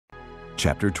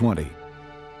Chapter 20.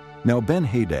 Now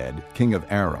Ben-Hadad, king of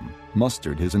Aram,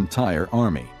 mustered his entire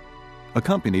army.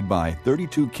 Accompanied by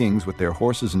 32 kings with their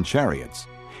horses and chariots,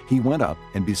 he went up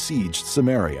and besieged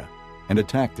Samaria and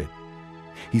attacked it.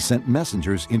 He sent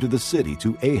messengers into the city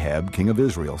to Ahab, king of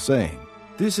Israel, saying,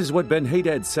 "This is what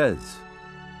Ben-Hadad says.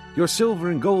 Your silver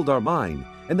and gold are mine,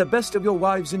 and the best of your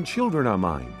wives and children are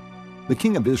mine." The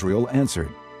king of Israel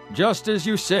answered, "Just as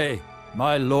you say,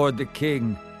 my lord the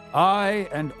king, I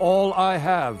and all I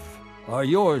have are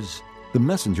yours." The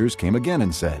messengers came again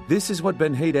and said, "This is what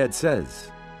Ben-Hadad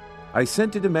says. I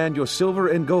sent to demand your silver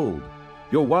and gold,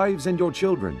 your wives and your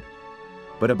children.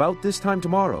 But about this time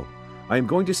tomorrow, I am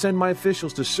going to send my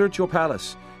officials to search your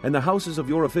palace and the houses of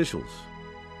your officials.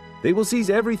 They will seize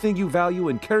everything you value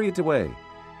and carry it away."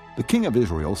 The king of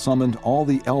Israel summoned all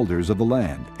the elders of the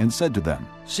land and said to them,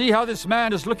 "See how this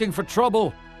man is looking for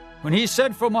trouble. When he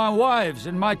said for my wives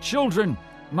and my children,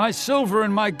 my silver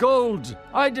and my gold,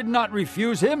 I did not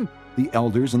refuse him." The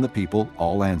elders and the people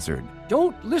all answered,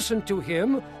 "Don't listen to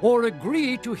him or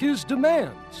agree to his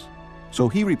demands." So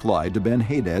he replied to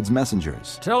Ben-Hadad's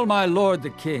messengers, "Tell my lord the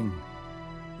king,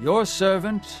 your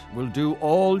servant will do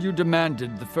all you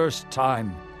demanded the first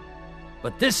time.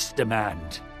 But this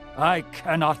demand I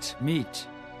cannot meet."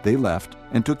 They left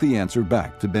and took the answer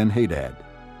back to Ben-Hadad.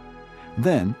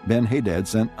 Then Ben-Hadad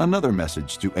sent another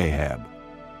message to Ahab.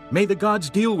 "May the gods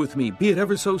deal with me, be it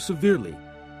ever so severely,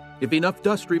 if enough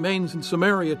dust remains in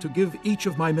Samaria to give each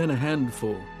of my men a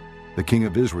handful." The king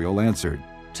of Israel answered,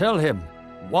 "Tell him,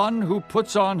 one who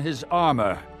puts on his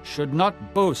armor should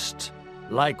not boast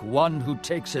like one who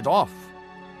takes it off."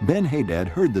 Ben-Hadad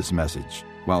heard this message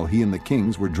while he and the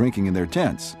kings were drinking in their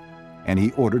tents, and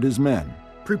he ordered his men.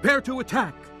 "Prepare to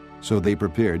attack." So they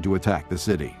prepared to attack the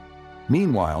city.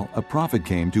 Meanwhile, a prophet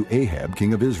came to Ahab,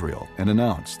 king of Israel, and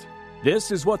announced, "This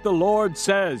is what the Lord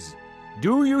says.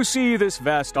 Do you see this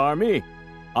vast army?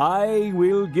 I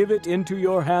will give it into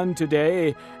your hand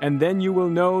today, and then you will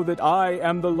know that I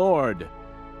am the Lord."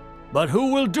 "But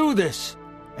who will do this?"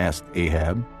 asked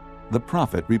Ahab. The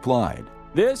prophet replied,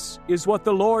 "This is what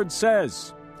the Lord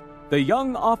says. The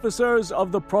young officers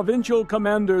of the provincial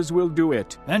commanders will do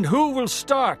it." "And who will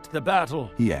start the battle?"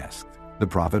 he asked. The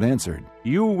prophet answered,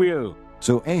 "You will."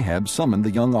 So Ahab summoned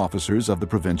the young officers of the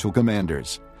provincial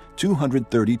commanders,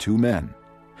 232 men.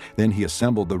 Then he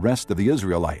assembled the rest of the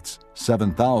Israelites,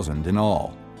 7,000 in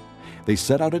all. They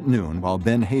set out at noon while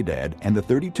Ben-Hadad and the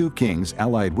 32 kings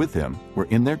allied with him were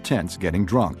in their tents getting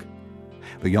drunk.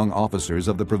 The young officers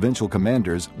of the provincial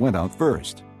commanders went out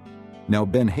first. Now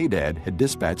Ben-Hadad had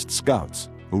dispatched scouts,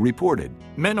 who reported,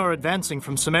 "Men are advancing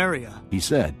from Samaria." He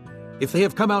said, "If they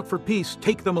have come out for peace,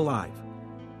 take them alive.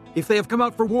 If they have come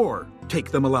out for war,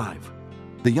 take them alive."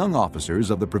 The young officers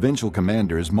of the provincial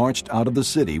commanders marched out of the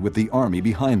city with the army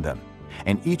behind them,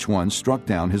 and each one struck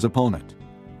down his opponent.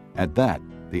 At that,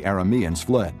 the Arameans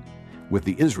fled, with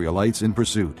the Israelites in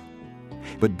pursuit.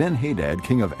 But Ben-Hadad,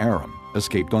 king of Aram,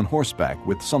 escaped on horseback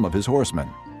with some of his horsemen.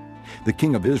 The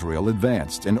king of Israel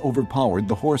advanced and overpowered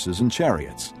the horses and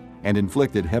chariots, and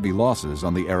inflicted heavy losses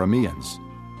on the Arameans.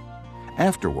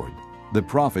 Afterward, the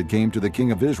prophet came to the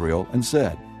king of Israel and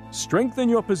said, "Strengthen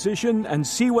your position and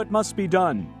see what must be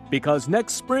done, because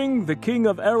next spring the king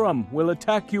of Aram will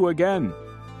attack you again."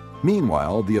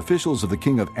 Meanwhile, the officials of the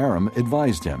king of Aram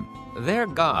advised him, "Their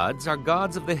gods are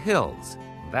gods of the hills.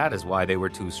 That is why they were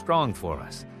too strong for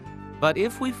us. But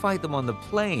if we fight them on the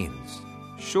plains,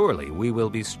 surely we will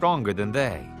be stronger than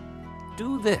they.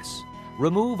 Do this: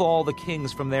 remove all the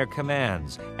kings from their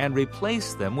commands and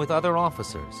replace them with other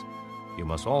officers. You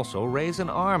must also raise an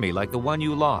army like the one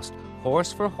you lost,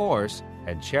 horse for horse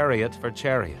and chariot for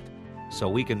chariot, so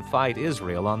we can fight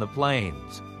Israel on the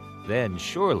plains. Then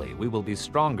surely we will be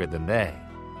stronger than they."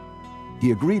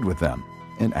 He agreed with them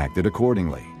and acted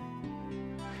accordingly.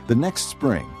 The next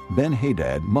spring,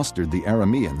 Ben-Hadad mustered the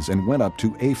Arameans and went up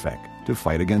to Aphek to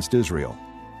fight against Israel.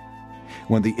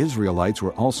 When the Israelites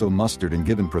were also mustered and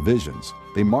given provisions,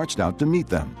 they marched out to meet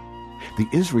them. The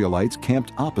Israelites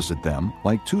camped opposite them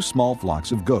like two small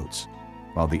flocks of goats,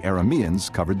 while the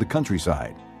Arameans covered the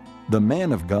countryside. The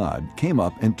man of God came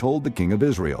up and told the king of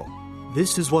Israel,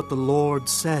 "This is what the Lord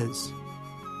says.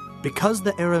 Because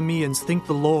the Arameans think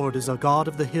the Lord is a God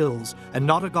of the hills and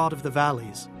not a God of the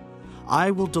valleys,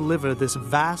 I will deliver this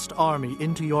vast army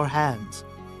into your hands,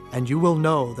 and you will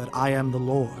know that I am the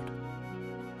Lord."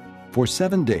 For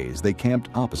 7 days they camped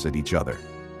opposite each other,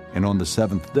 and on the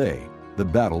 7th day the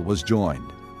battle was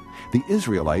joined. The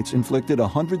Israelites inflicted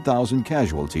 100,000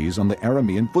 casualties on the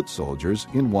Aramean foot soldiers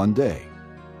in one day.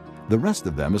 The rest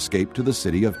of them escaped to the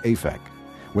city of Aphek,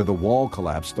 where the wall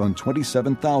collapsed on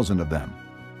 27,000 of them.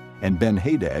 and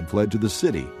Ben-Hadad fled to the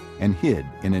city and hid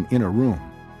in an inner room.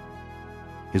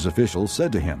 His officials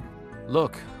said to him,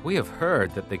 Look, we have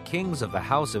heard that the kings of the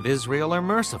house of Israel are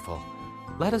merciful.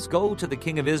 Let us go to the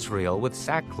king of Israel with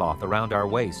sackcloth around our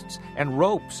waists and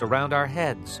ropes around our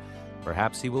heads.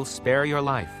 Perhaps he will spare your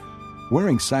life.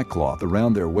 Wearing sackcloth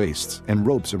around their waists and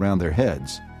ropes around their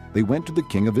heads, they went to the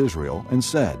king of Israel and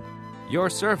said, Your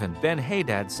servant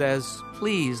Ben-Hadad says,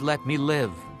 Please let me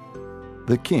live.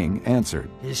 The king answered,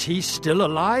 Is he still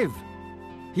alive?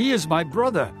 He is my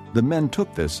brother. The men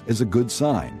took this as a good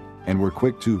sign and were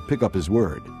quick to pick up his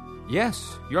word.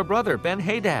 Yes, your brother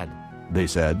Ben-Hadad. They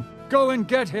said, Go and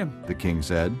get him. the king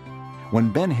said.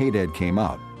 When Ben-Hadad came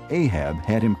out, Ahab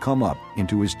had him come up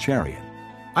into his chariot.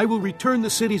 I will return the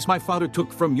cities my father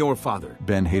took from your father.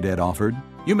 Ben-Hadad offered.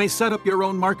 You may set up your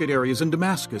own market areas in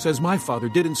Damascus, as my father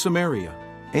did in Samaria.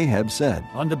 Ahab said,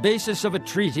 On the basis of a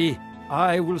treaty,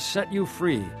 I will set you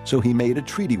free. So he made a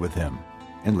treaty with him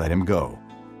and let him go.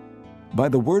 By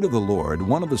the word of the Lord,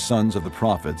 one of the sons of the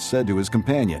prophets said to his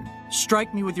companion,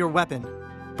 Strike me with your weapon.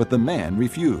 But the man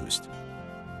refused.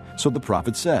 So the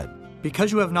prophet said,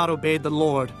 Because you have not obeyed the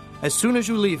Lord, as soon as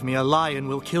you leave me, a lion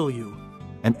will kill you.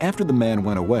 And after the man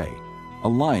went away, a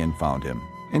lion found him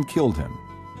and killed him.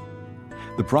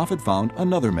 The prophet found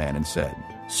another man and said,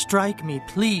 Strike me,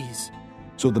 please.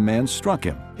 So the man struck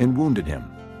him and wounded him.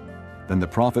 Then the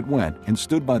prophet went and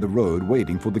stood by the road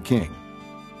waiting for the king.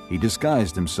 He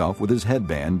disguised himself with his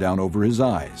headband down over his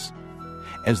eyes.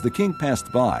 As the king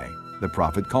passed by, the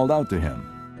prophet called out to him,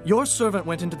 Your servant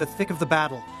went into the thick of the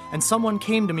battle, and someone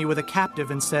came to me with a captive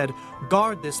and said,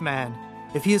 Guard this man.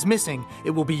 If he is missing,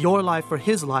 it will be your life for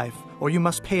his life, or you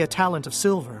must pay a talent of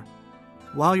silver.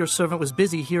 While your servant was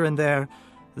busy here and there,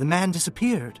 the man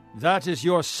disappeared. That is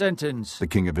your sentence. the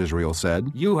king of Israel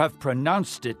said. You have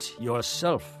pronounced it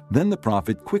yourself. Then the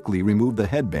prophet quickly removed the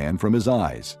headband from his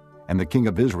eyes, and the king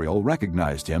of Israel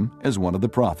recognized him as one of the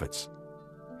prophets.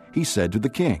 He said to the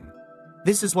king,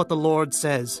 This is what the Lord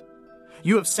says.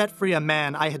 You have set free a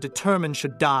man I had determined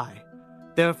should die.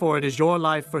 Therefore it is your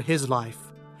life for his life,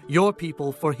 your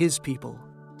people for his people.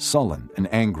 Sullen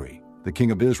and angry, the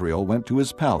king of Israel went to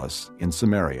his palace in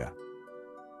Samaria.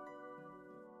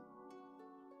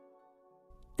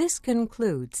 This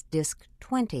concludes Disc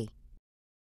 20.